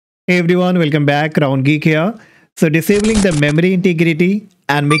Hey everyone, welcome back. Round Geek here. So disabling the memory integrity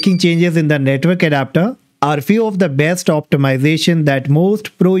and making changes in the network adapter are few of the best optimization that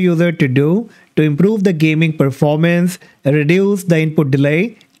most pro user to do to improve the gaming performance, reduce the input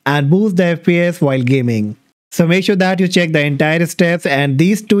delay, and boost the FPS while gaming. So make sure that you check the entire steps, and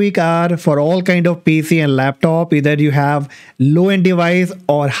these tweaks are for all kind of PC and laptop, either you have low-end device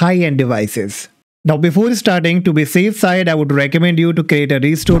or high-end devices. Now before starting, to be safe side, I would recommend you to create a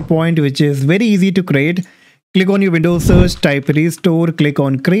restore point, which is very easy to create. Click on your Windows search, type restore, click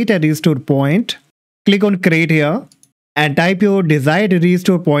on create a restore point. Click on create here and type your desired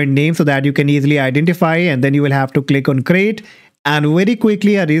restore point name so that you can easily identify, and then you will have to click on create, and very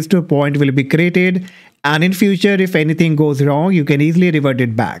quickly a restore point will be created, and in future if anything goes wrong you can easily revert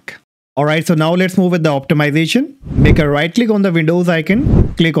it back. Alright, so now let's move with the optimization. Make a right click on the Windows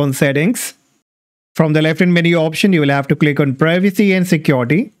icon, click on settings. From the left hand menu option, you will have to click on privacy and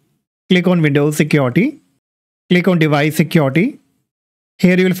security. Click on Windows security. Click on device security.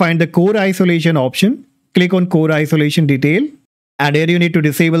 Here you will find the core isolation option. Click on core isolation detail. And here you need to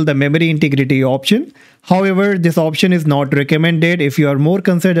disable the memory integrity option. However, this option is not recommended if you are more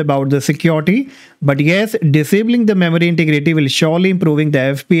concerned about the security. But yes, disabling the memory integrity will surely improving the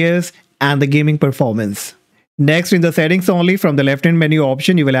FPS and the gaming performance. Next, in the settings only, from the left hand menu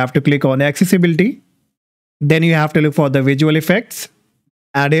option, you will have to click on accessibility. Then you have to look for the visual effects.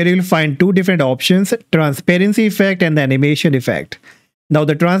 And here you will find two different options, transparency effect and the animation effect. Now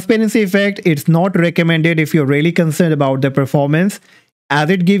the transparency effect, it's not recommended if you're really concerned about the performance, as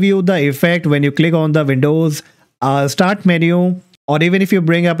it gives you the effect when you click on the Windows start menu, or even if you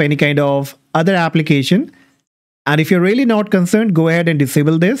bring up any kind of other application. And if you're really not concerned, go ahead and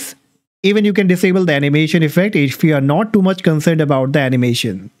disable this. Even you can disable the animation effect if you are not too much concerned about the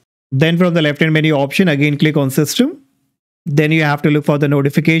animation. Then from the left hand menu option, again click on system. Then you have to look for the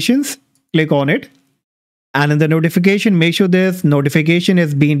notifications, click on it. And in the notification, make sure this notification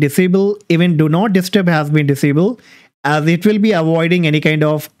is being disabled. Even do not disturb has been disabled, as it will be avoiding any kind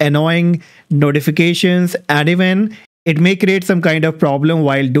of annoying notifications, and even it may create some kind of problem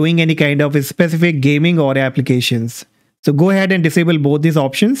while doing any kind of specific gaming or applications. So go ahead and disable both these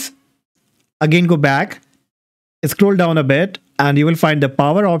options. Again, go back, scroll down a bit, and you will find the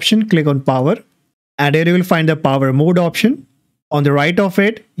power option. Click on power, and here you will find the power mode option. On the right of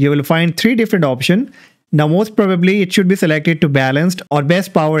it, you will find three different options. Now most probably it should be selected to balanced or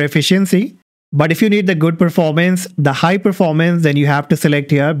best power efficiency. But if you need the good performance, the high performance, then you have to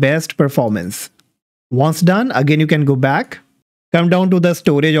select here best performance. Once done, again you can go back, come down to the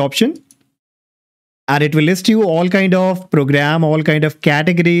storage option. And it will list you all kind of program, all kind of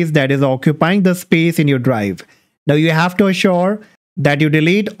categories that is occupying the space in your drive. Now you have to assure that you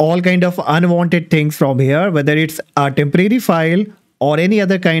delete all kind of unwanted things from here, whether it's a temporary file or any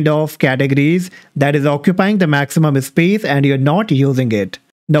other kind of categories that is occupying the maximum space and you're not using it.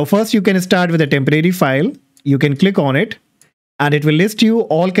 Now first you can start with a temporary file. You can click on it and it will list you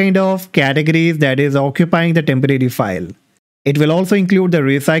all kind of categories that is occupying the temporary file. It will also include the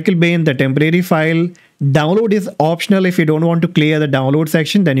recycle bin, the temporary file. Download is optional. If you don't want to clear the download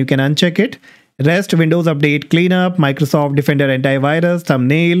section, then you can uncheck it. Rest, Windows Update, Cleanup, Microsoft Defender Antivirus,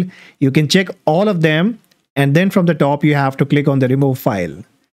 Thumbnail. You can check all of them. And then from the top, you have to click on the remove file.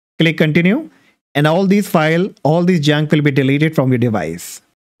 Click continue. And all these files, all these junk will be deleted from your device.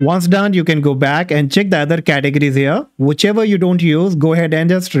 Once done, you can go back and check the other categories here. Whichever you don't use, go ahead and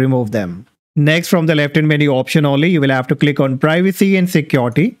just remove them. Next, from the left hand menu option only, you will have to click on privacy and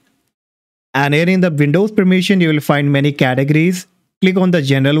security. And here in the Windows permission, you will find many categories. Click on the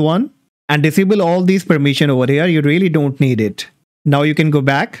general one and disable all these permission over here. You really don't need it. Now you can go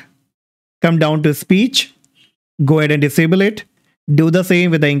back, come down to speech, go ahead and disable it. Do the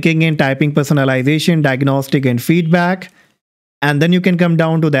same with the inking and typing personalization, diagnostic and feedback. And then you can come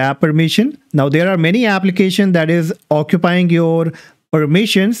down to the app permission. Now there are many applications that is occupying your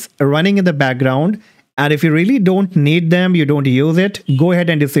permissions running in the background, and if you really don't need them, you don't use it, go ahead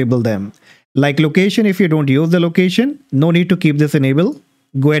and disable them. Like location, if you don't use the location, no need to keep this enabled,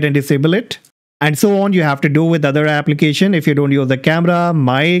 go ahead and disable it. And so on you have to do with other application. If you don't use the camera,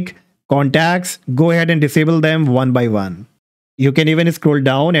 mic, contacts, go ahead and disable them one by one. You can even scroll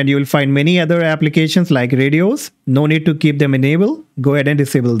down and you will find many other applications like radios. No need to keep them enabled, go ahead and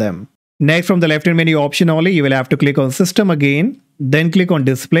disable them. Next, from the left hand menu option only, you will have to click on system again, then click on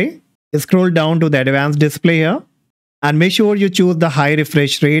display. Scroll down to the advanced display here and make sure you choose the high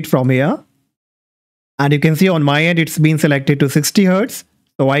refresh rate from here. And you can see on my end, it's been selected to 60 Hz.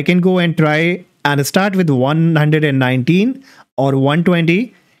 So I can go and try and start with 119 or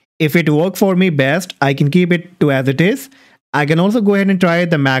 120. If it works for me best, I can keep it to as it is. I can also go ahead and try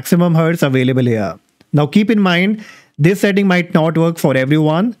the maximum hertz available here. Now keep in mind, this setting might not work for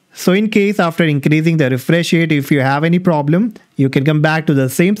everyone. So in case after increasing the refresh rate, if you have any problem, you can come back to the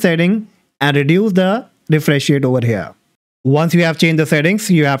same setting and reduce the refresh rate over here. Once you have changed the settings,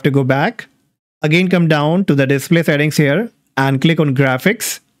 you have to go back. Again, come down to the display settings here and click on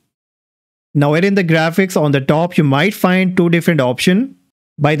graphics. Now here in the graphics on the top, you might find two different options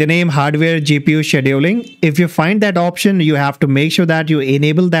by the name hardware GPU scheduling. If you find that option, you have to make sure that you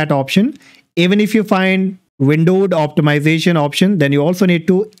enable that option. Even if you find windowed optimization option, then you also need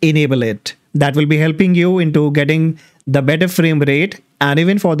to enable it. That will be helping you into getting the better frame rate and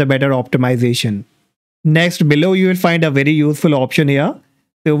even for the better optimization. Next, below you will find a very useful option here.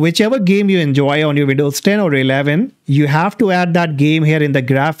 So whichever game you enjoy on your Windows 10 or 11, you have to add that game here in the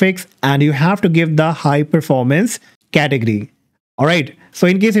graphics and you have to give the high performance category. Alright, so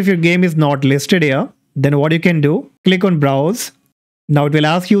in case if your game is not listed here, then what you can do, click on browse. Now it will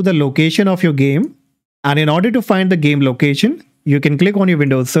ask you the location of your game. And in order to find the game location, you can click on your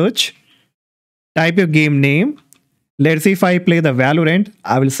Windows search, type your game name. Let's see if I play the Valorant,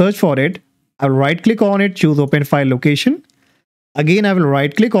 I will search for it. I'll right click on it, choose open file location. Again, I will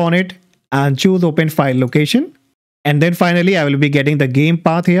right click on it and choose open file location. And then finally, I will be getting the game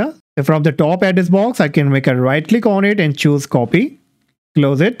path here. So from the top address box, I can make a right click on it and choose copy.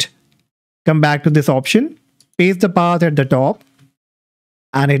 Close it. Come back to this option. Paste the path at the top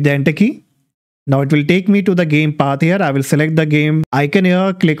and hit the enter key. Now it will take me to the game path here. I will select the game icon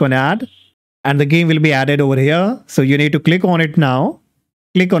here, click on add. And the game will be added over here. So you need to click on it now.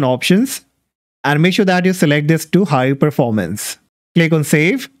 Click on options. And make sure that you select this to high performance. Click on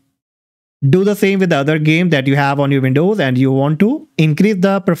save. Do the same with the other game that you have on your Windows and you want to increase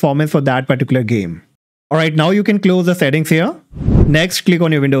the performance for that particular game. Alright, now you can close the settings here. Next, click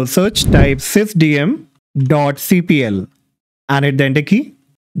on your Windows search, type sysdm.cpl and hit the enter key.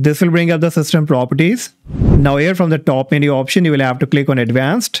 This will bring up the system properties. Now here from the top menu option, you will have to click on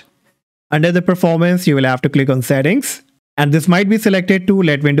advanced. Under the performance, you will have to click on settings. And this might be selected to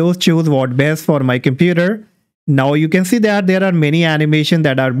let Windows choose what best for my computer. Now you can see that there are many animations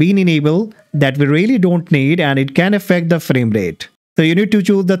that are being enabled that we really don't need and it can affect the frame rate. So you need to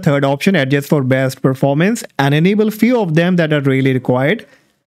choose the third option, adjust for best performance, and enable few of them that are really required.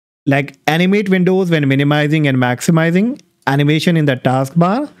 Like animate windows when minimizing and maximizing, animation in the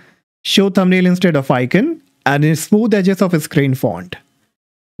taskbar, show thumbnail instead of icon, and smooth edges of a screen font.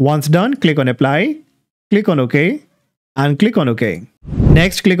 Once done, click on apply, click on OK, and click on OK.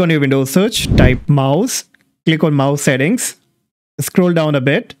 Next, click on your Windows search, type mouse, click on mouse settings, scroll down a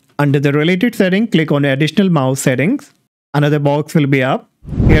bit. Under the related setting, click on additional mouse settings. Another box will be up.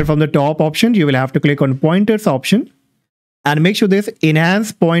 Here from the top option, you will have to click on pointers option and make sure this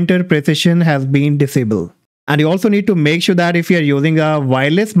enhance pointer precision has been disabled. And you also need to make sure that if you are using a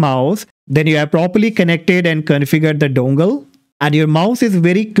wireless mouse, then you have properly connected and configured the dongle and your mouse is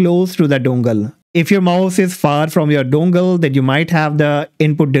very close to the dongle. If your mouse is far from your dongle, then you might have the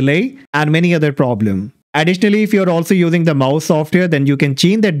input delay and many other problems. Additionally, if you're also using the mouse software, then you can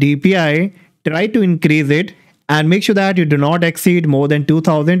change the DPI, try to increase it and make sure that you do not exceed more than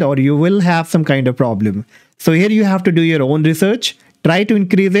 2000 or you will have some kind of problem. So here you have to do your own research, try to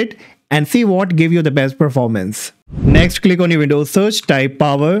increase it and see what gives you the best performance. Next, click on your Windows search, type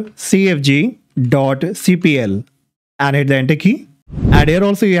power cfg.cpl and hit the enter key. And here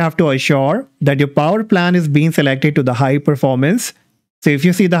also you have to assure that your power plan is being selected to the high performance. So if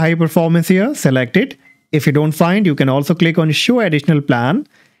you see the high performance here, select it. If you don't find, you can also click on show additional plan.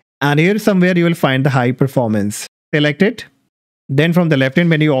 And here somewhere you will find the high performance. Select it. Then from the left hand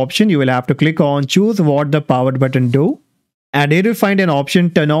menu option, you will have to click on choose what the power button do. And here you'll find an option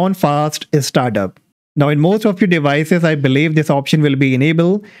turn on fast startup. Now in most of your devices, I believe this option will be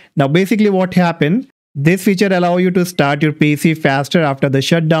enabled. Now basically what happened, this feature allows you to start your PC faster after the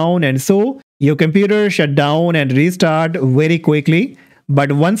shutdown and so your computer shut down and restart very quickly.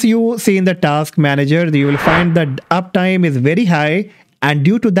 But once you see in the task manager, you will find that uptime is very high and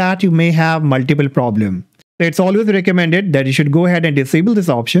due to that you may have multiple problems. So it's always recommended that you should go ahead and disable this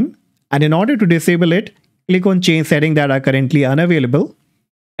option. And in order to disable it, click on change settings that are currently unavailable.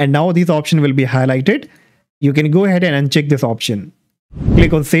 And now these options will be highlighted. You can go ahead and uncheck this option.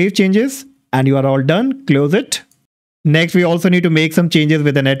 Click on save changes and you are all done. Close it. Next, we also need to make some changes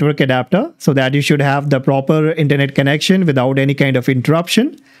with the network adapter so that you should have the proper internet connection without any kind of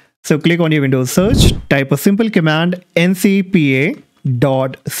interruption. So click on your Windows search, type a simple command ncpa.cpl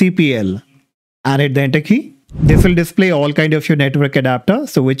and hit the enter key. This will display all kind of your network adapter.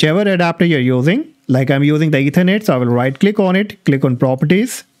 So whichever adapter you're using, like I'm using the Ethernet, so I will right click on it, click on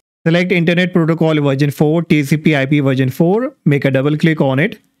properties Select Internet Protocol version 4, TCP IP version 4, make a double click on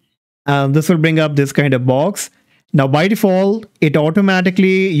it, and this will bring up this kind of box. Now by default, it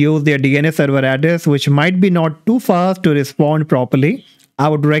automatically uses their DNS server address, which might be not too fast to respond properly. I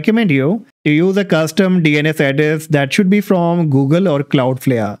would recommend you to use a custom DNS address that should be from Google or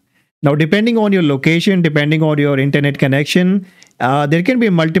Cloudflare. Now, depending on your location, depending on your internet connection, there can be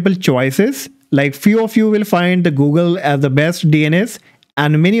multiple choices. Like few of you will find the Google as the best DNS,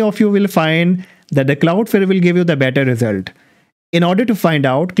 and many of you will find that the Cloudflare will give you the better result. In order to find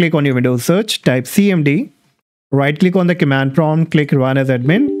out, click on your Windows search, type CMD, right click on the command prompt, click run as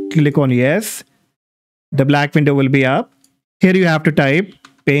admin, click on yes. The black window will be up. Here you have to type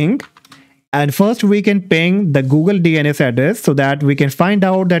ping. And first we can ping the Google DNS address so that we can find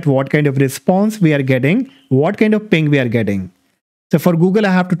out that what kind of response we are getting, what kind of ping we are getting. So for Google,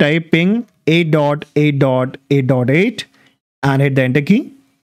 I have to type ping 8.8.8.8 and hit the enter key.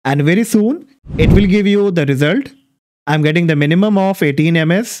 And very soon it will give you the result. I'm getting the minimum of 18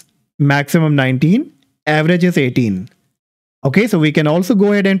 ms, maximum 19, average is 18. Okay, so we can also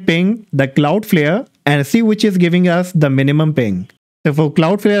go ahead and ping the Cloudflare and see which is giving us the minimum ping. So for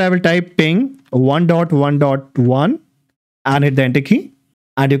Cloudflare, I will type ping 1.1.1 and hit the enter key.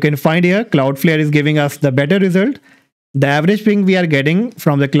 And you can find here Cloudflare is giving us the better result. The average ping we are getting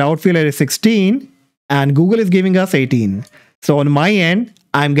from the Cloudflare is 16 and Google is giving us 18. So on my end,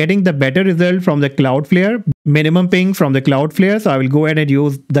 I'm getting the better result from the Cloudflare, minimum ping from the Cloudflare. So I will go ahead and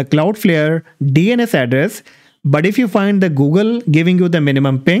use the Cloudflare DNS address. But if you find the Google giving you the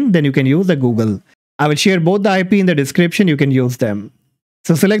minimum ping, then you can use the Google. I will share both the IP in the description. You can use them.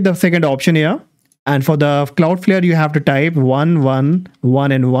 So select the second option here. And for the Cloudflare, you have to type 1, 1,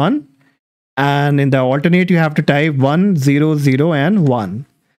 1 and 1. And in the alternate, you have to type 1, 0, 0 and 1.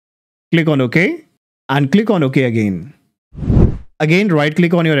 Click on OK and click on OK again. Again, right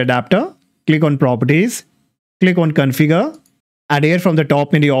click on your adapter, click on properties, click on configure. And here from the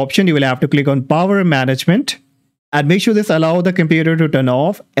top menu option, you will have to click on power management. And make sure this allow the computer to turn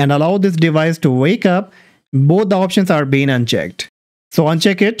off and allow this device to wake up. Both the options are being unchecked. So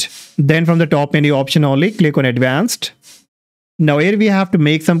uncheck it. Then from the top menu option only, click on advanced. Now here we have to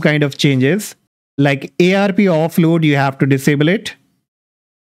make some kind of changes. Like ARP offload, you have to disable it.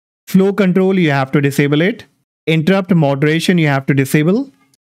 Flow control, you have to disable it. Interrupt moderation, you have to disable.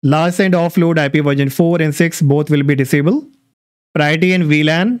 Last send offload IP version 4 and 6, both will be disabled. Priority and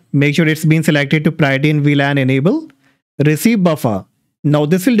VLAN, make sure it's been selected to priority and VLAN enable. Receive buffer. Now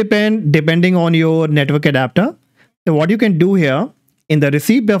this will depending on your network adapter. So what you can do here, in the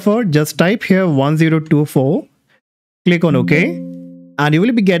receive buffer, just type here 1024, click on OK, and you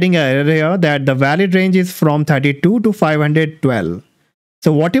will be getting an error here that the valid range is from 32 to 512.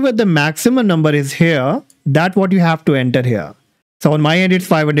 So whatever the maximum number is here, that's what you have to enter here. So on my end, it's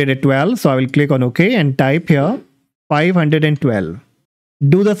 512. So I will click on OK and type here 512.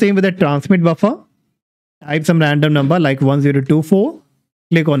 Do the same with the transmit buffer. Type some random number like 1024.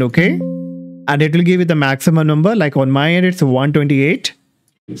 Click on OK. And it will give you the maximum number. Like on my end, it's 128.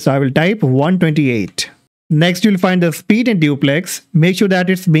 So I will type 128. Next, you'll find the speed and duplex. Make sure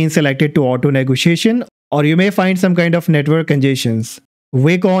that it's been selected to auto negotiation, or you may find some kind of network congestions.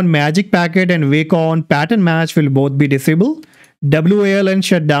 Wake on magic packet and wake on pattern match will both be disabled. WAL and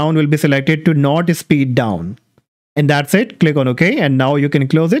shutdown will be selected to not speed down. And that's it. Click on OK and now you can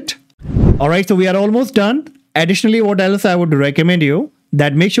close it. Alright, so we are almost done. Additionally, what else I would recommend you,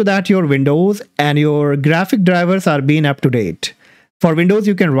 that make sure that your Windows and your graphic drivers are being up to date. For Windows,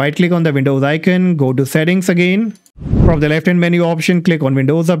 you can right click on the Windows icon, go to settings again. From the left hand menu option, click on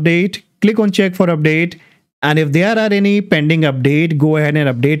Windows Update, click on check for update. And if there are any pending update, go ahead and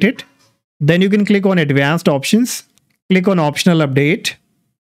update it. Then you can click on advanced options, click on optional update,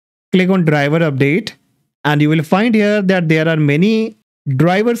 click on driver update. And you will find here that there are many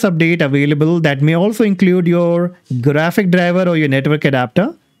drivers update available that may also include your graphic driver or your network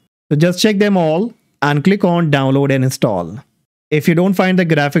adapter. So just check them all and click on download and install. If you don't find the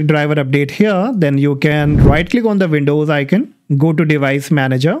graphic driver update here, then you can right click on the Windows icon, go to device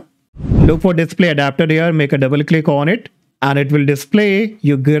manager, look for display adapter here, make a double click on it, and it will display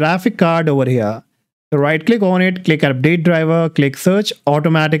your graphic card over here. So right click on it, click update driver, click search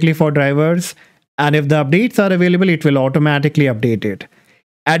automatically for drivers. And if the updates are available, it will automatically update it.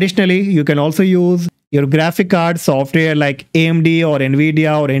 Additionally, you can also use your graphic card software like AMD or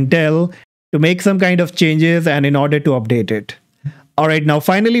NVIDIA or Intel to make some kind of changes and in order to update it. Alright, now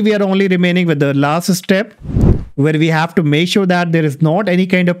finally we are only remaining with the last step where we have to make sure that there is not any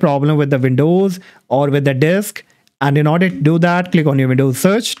kind of problem with the Windows or with the disk. And in order to do that, click on your Windows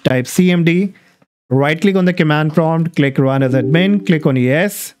search, type CMD, right click on the command prompt, click run as admin, click on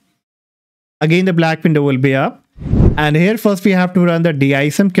yes. Again, the black window will be up. And here first we have to run the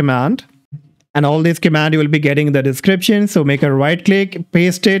DISM command. And all this command you will be getting in the description. So make a right click,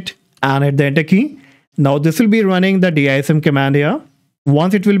 paste it, and hit the enter key. Now this will be running the DISM command here.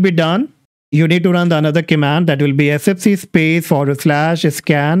 Once it will be done, you need to run the another command that will be sfc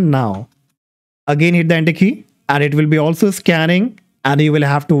 /scannow. Again hit the enter key and it will be also scanning, and you will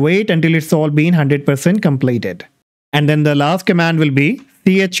have to wait until it's all been 100% completed. And then the last command will be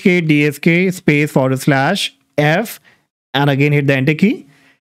chkdsk /f, and again hit the enter key.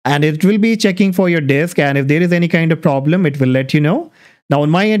 And it will be checking for your disk, and if there is any kind of problem, it will let you know. Now on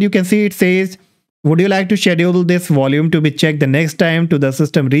my end, you can see it says, would you like to schedule this volume to be checked the next time to the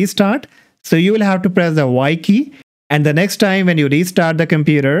system restart? So you will have to press the Y key, and the next time when you restart the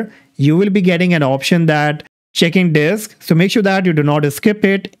computer, you will be getting an option that checking disk. So make sure that you do not skip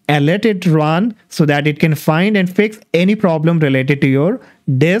it and let it run so that it can find and fix any problem related to your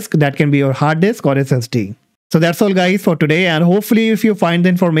disk. That can be your hard disk or SSD. So that's all guys for today, and hopefully if you find the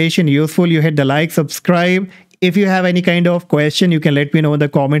information useful, you hit the like, subscribe. If you have any kind of question, you can let me know in the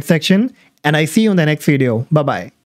comment section, and I see you in the next video. Bye bye.